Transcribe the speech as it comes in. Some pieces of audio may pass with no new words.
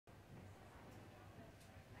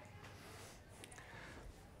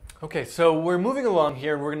Okay, so we're moving along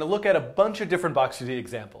here and we're going to look at a bunch of different Box2D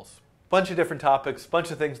examples. Bunch of different topics,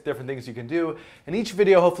 bunch of things, different things you can do. And each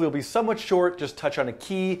video hopefully will be somewhat short, just touch on a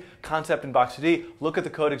key concept in Box2D, look at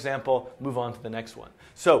the code example, move on to the next one.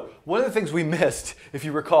 So one of the things we missed, if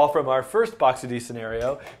you recall from our first Box2D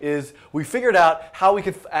scenario, is we figured out how we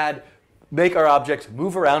could make our objects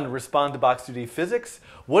move around and respond to Box2D physics.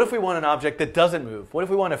 What if we want an object that doesn't move? What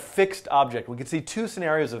if we want a fixed object? We can see two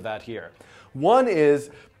scenarios of that here. One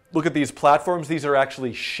is, look at these platforms. These are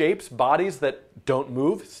actually shapes, bodies that don't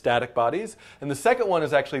move, static bodies. And the second one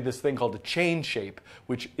is actually this thing called a chain shape,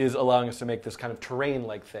 which is allowing us to make this kind of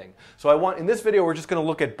terrain-like thing. So in this video, we're just going to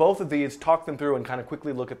look at both of these, talk them through, and kind of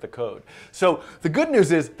quickly look at the code. So the good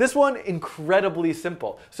news is this one, incredibly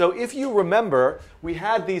simple. So if you remember, we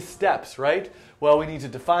had these steps, right? Well, we need to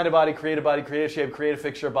define a body, create a shape, create a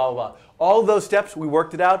fixture, blah, blah, blah. All of those steps, we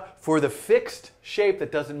worked it out. For the fixed shape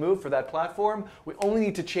that doesn't move for that platform, we only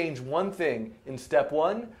need to change one thing in step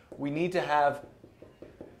one. We need to have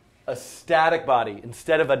a static body.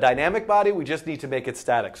 Instead of a dynamic body, we just need to make it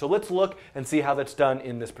static. So let's look and see how that's done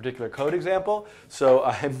in this particular code example. So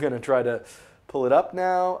I'm going to try to pull it up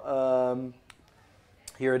now.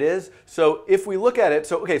 Here it is. So if we look at it,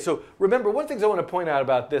 so remember, one of the things I want to point out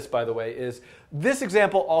about this, by the way, is this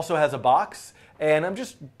example also has a box. And I'm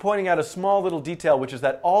just pointing out a small little detail, which is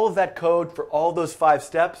that all of that code for all those 5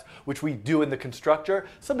 steps, which we do in the constructor,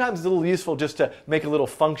 sometimes it's a little useful just to make a little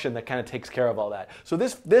function that kind of takes care of all that. So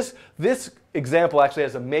this example actually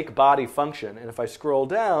has a make body function. And if I scroll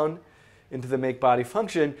down into the make body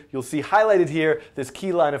function, you'll see highlighted here this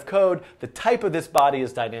key line of code. The type of this body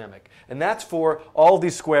is dynamic. And that's for all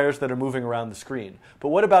these squares that are moving around the screen. But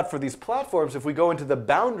what about for these platforms? If we go into the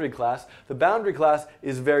boundary class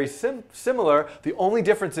is very similar. The only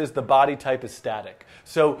difference is the body type is static.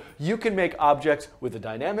 So you can make objects with a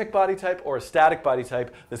dynamic body type or a static body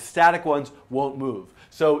type. The static ones won't move.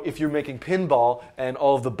 So if you're making pinball and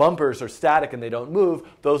all of the bumpers are static and they don't move,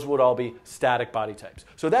 those would all be static body types.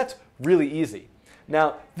 So that's really easy.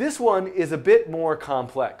 Now, this one is a bit more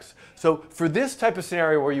complex. So for this type of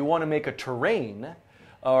scenario where you want to make a terrain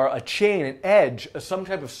or a chain, an edge, some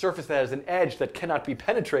type of surface that has an edge that cannot be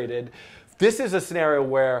penetrated, this is a scenario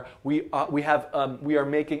where we are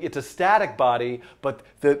making, it's a static body, but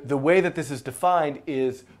the way that this is defined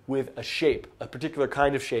is with a shape, a particular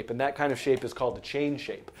kind of shape, and that kind of shape is called a chain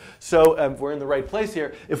shape. So we're in the right place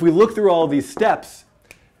here. If we look through all these steps,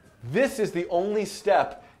 this is the only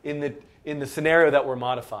step in the scenario that we're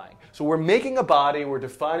modifying. So we're making a body, we're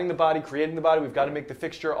defining the body, creating the body, we've got to make the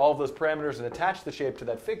fixture, all of those parameters, and attach the shape to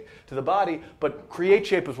the body, but create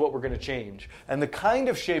shape is what we're going to change. And the kind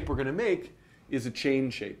of shape we're going to make is a chain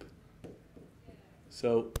shape.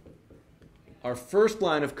 So our first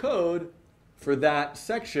line of code for that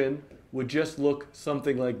section would just look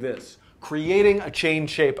something like this. Creating a chain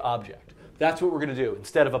shape object. That's what we're going to do.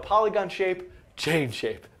 Instead of a polygon shape, chain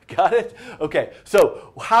shape. Got it? Okay,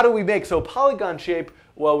 so how do we make, so polygon shape,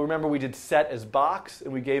 well, remember we did set as box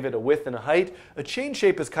and we gave it a width and a height. A chain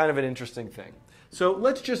shape is kind of an interesting thing. So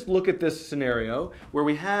let's just look at this scenario where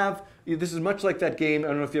we have, this is much like that game, I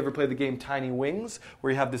don't know if you ever played the game Tiny Wings,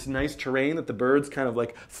 where you have this nice terrain that the birds kind of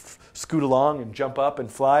like scoot along and jump up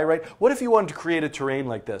and fly, right? What if you wanted to create a terrain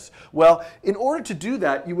like this? Well, in order to do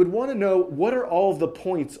that, you would want to know what are all of the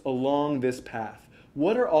points along this path?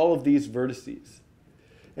 What are all of these vertices?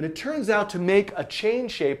 And it turns out to make a chain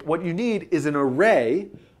shape, what you need is an array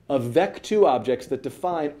of vec2 objects that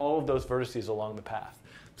define all of those vertices along the path.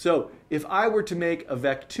 So if I were to make a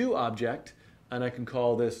vec2 object, and I can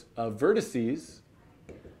call this vertices,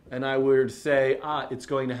 and I were to say, I'm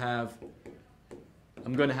going to have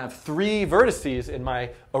 3 vertices in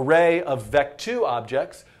my array of vec2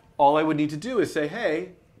 objects, all I would need to do is say,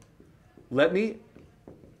 hey, let me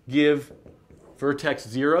give vertex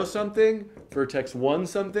 0 something, vertex 1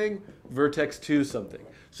 something, vertex 2 something.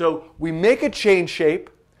 So we make a chain shape,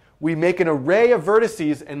 we make an array of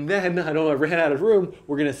vertices, and then, I ran out of room,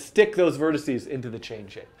 we're going to stick those vertices into the chain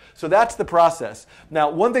shape. So that's the process. Now,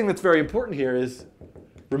 one thing that's very important here is,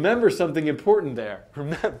 remember something important there.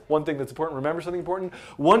 One thing that's important, remember something important.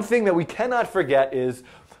 One thing that we cannot forget is,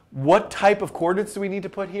 what type of coordinates do we need to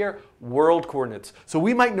put here? World coordinates. So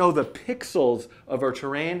we might know the pixels of our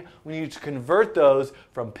terrain. We need to convert those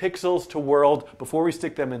from pixels to world before we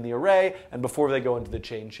stick them in the array and before they go into the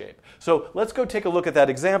chain shape. So let's go take a look at that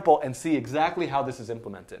example and see exactly how this is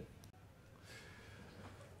implemented.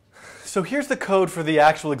 So here's the code for the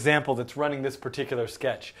actual example that's running this particular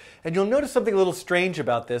sketch. And you'll notice something a little strange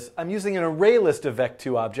about this. I'm using an array list of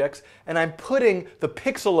vec2 objects, and I'm putting the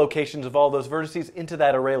pixel locations of all those vertices into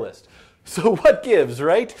that array list. So what gives,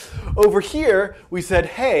 right? Over here, we said,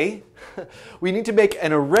 hey, we need to make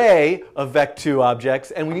an array of vec2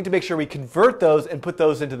 objects, and we need to make sure we convert those and put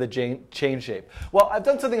those into the chain shape. Well, I've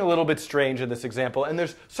done something a little bit strange in this example, and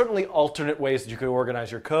there's certainly alternate ways that you could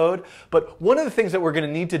organize your code. But one of the things that we're going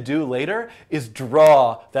to need to do later is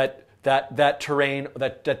draw that terrain,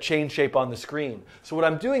 that chain shape on the screen. So what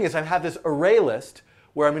I'm doing is I have this array list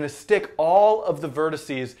where I'm going to stick all of the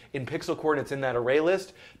vertices in pixel coordinates in that array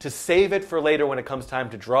list to save it for later when it comes time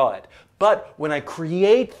to draw it. But when I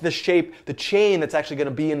create the shape, the chain that's actually going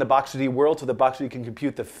to be in the Box2D world so that Box2D can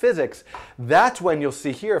compute the physics, that's when you'll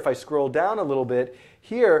see here, if I scroll down a little bit,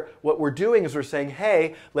 here what we're doing is we're saying,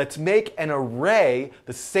 hey, let's make an array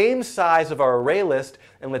the same size of our array list,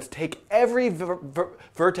 and let's take every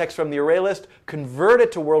vertex from the array list, convert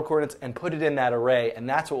it to world coordinates, and put it in that array, and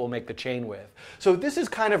that's what we'll make the chain with. So this is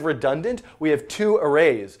kind of redundant. We have two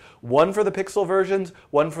arrays, one for the pixel versions,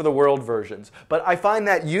 one for the world versions. But I find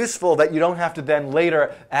that useful that you don't have to then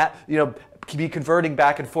later be converting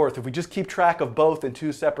back and forth. If we just keep track of both in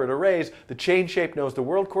two separate arrays, the chain shape knows the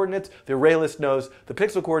world coordinates, the array list knows the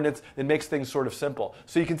pixel coordinates, it makes things sort of simple.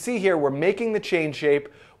 So you can see here we're making the chain shape,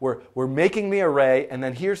 we're making the array, and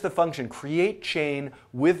then here's the function, create chain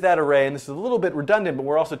with that array. And this is a little bit redundant, but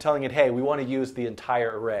we're also telling it, hey, we want to use the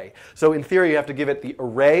entire array. So in theory, you have to give it the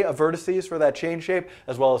array of vertices for that chain shape,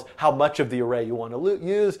 as well as how much of the array you want to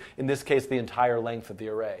use, in this case, the entire length of the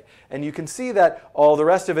array. And you can see that all the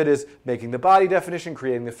rest of it is making the body definition,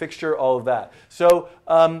 creating the fixture, all of that. So,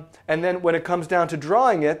 and then when it comes down to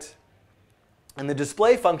drawing it, in the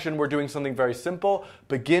display function, we're doing something very simple,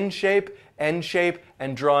 begin shape, end shape,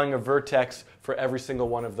 and drawing a vertex for every single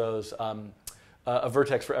one of those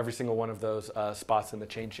spots in the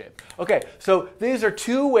chain shape. Okay, so these are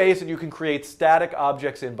two ways that you can create static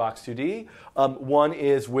objects in Box2D. One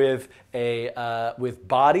is with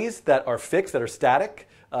bodies that are fixed, that are static.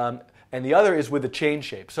 And the other is with a chain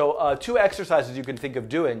shape. So two exercises you can think of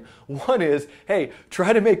doing. One is, hey,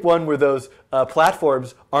 try to make one where those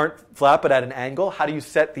platforms aren't flat but at an angle. How do you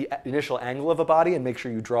set the initial angle of a body and make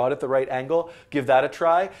sure you draw it at the right angle? Give that a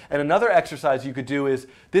try. And another exercise you could do is,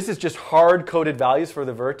 this is just hard-coded values for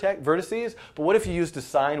the vertices, but what if you used a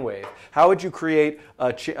sine wave? How would you create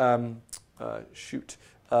a, and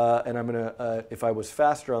I'm going to, if I was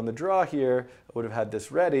faster on the draw here, I would have had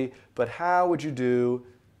this ready, but how would you do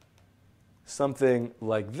something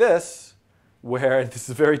like this, where this is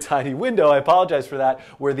a very tiny window, I apologize for that,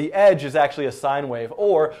 where the edge is actually a sine wave?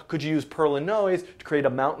 Or could you use Perlin noise to create a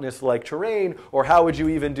mountainous-like terrain? Or how would you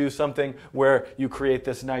even do something where you create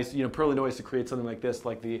this nice, Perlin noise to create something like this,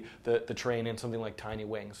 like the terrain and something like tiny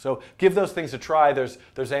wings? So give those things a try. There's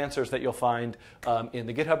answers that you'll find in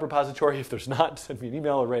the GitHub repository. If there's not, send me an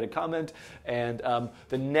email or write a comment. And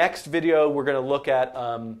the next video we're going to look at,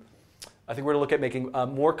 I think we're going to look at making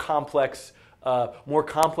more complex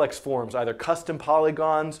forms, either custom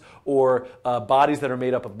polygons or bodies that are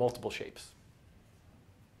made up of multiple shapes.